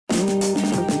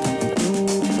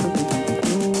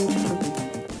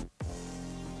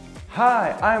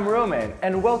Hi, I'm Roman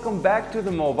and welcome back to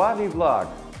the Movavi vlog.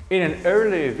 In an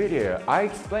earlier video, I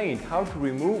explained how to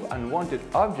remove unwanted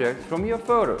objects from your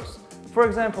photos. For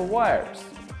example, wires,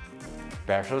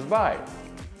 passers-by,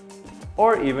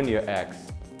 or even your ex.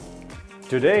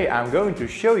 Today I'm going to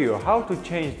show you how to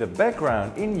change the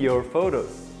background in your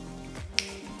photos.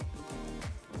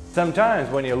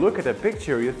 Sometimes when you look at a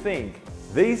picture you think,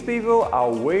 these people are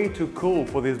way too cool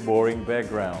for this boring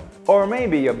background. Or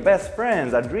maybe your best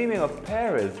friends are dreaming of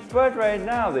Paris, but right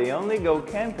now they only go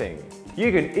camping.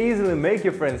 You can easily make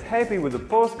your friends happy with a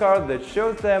postcard that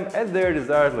shows them at their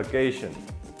desired location.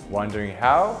 Wondering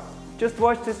how? Just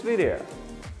watch this video.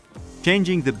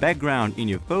 Changing the background in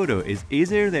your photo is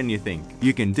easier than you think.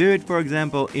 You can do it, for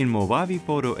example, in Movavi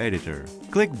Photo Editor.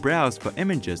 Click Browse for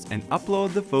images and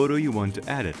upload the photo you want to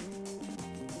edit.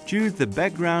 Choose the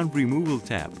Background Removal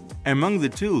tab. Among the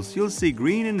tools, you'll see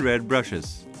green and red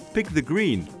brushes. Pick the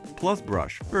green plus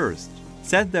brush first.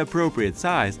 Set the appropriate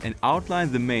size and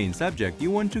outline the main subject you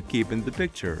want to keep in the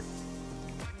picture.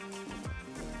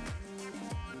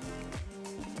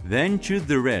 Then choose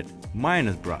the red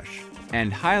minus brush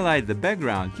and highlight the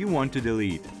background you want to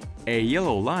delete. A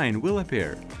yellow line will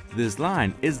appear. This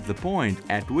line is the point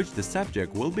at which the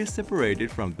subject will be separated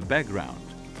from the background.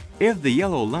 If the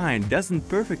yellow line doesn't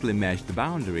perfectly match the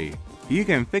boundary, you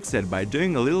can fix it by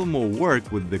doing a little more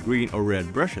work with the green or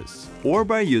red brushes, or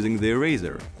by using the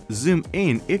eraser. Zoom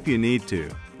in if you need to.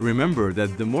 Remember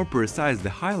that the more precise the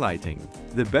highlighting,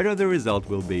 the better the result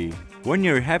will be. When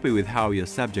you're happy with how your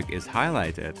subject is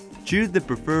highlighted, choose the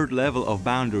preferred level of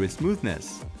boundary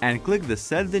smoothness and click the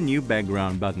Set the New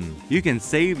Background button. You can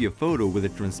save your photo with a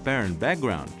transparent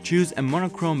background, choose a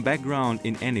monochrome background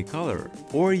in any color,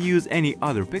 or use any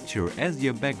other picture as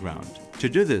your background. To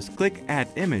do this, click Add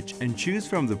Image and choose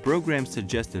from the program's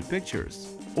suggested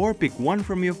pictures, or pick one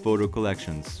from your photo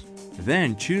collections.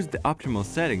 Then choose the optimal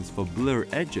settings for blur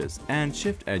edges and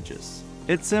shift edges.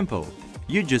 It's simple.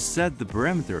 You just set the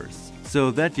parameters so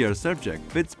that your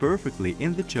subject fits perfectly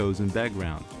in the chosen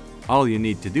background. All you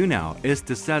need to do now is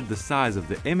to set the size of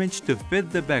the image to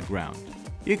fit the background.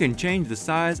 You can change the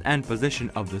size and position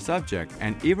of the subject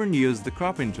and even use the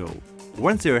cropping tool.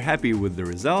 Once you're happy with the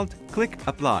result, click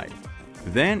Apply.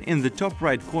 Then in the top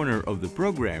right corner of the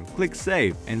program, click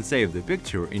Save and save the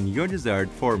picture in your desired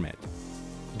format.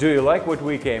 Do you like what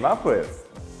we came up with?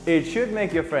 It should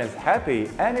make your friends happy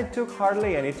and it took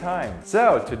hardly any time.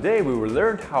 So today we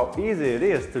learned how easy it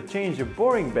is to change a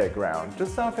boring background to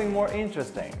something more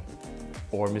interesting,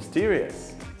 or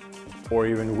mysterious, or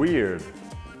even weird.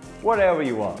 Whatever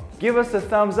you want. Give us a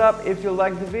thumbs up if you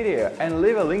liked the video and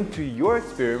leave a link to your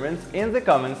experiments in the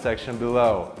comment section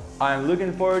below. I'm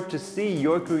looking forward to see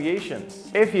your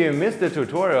creations. If you missed the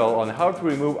tutorial on how to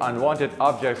remove unwanted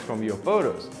objects from your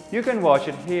photos, you can watch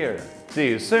it here. See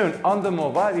you soon on the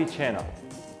Movavi channel.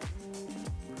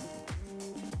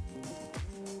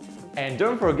 And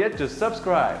don't forget to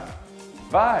subscribe.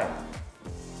 Bye!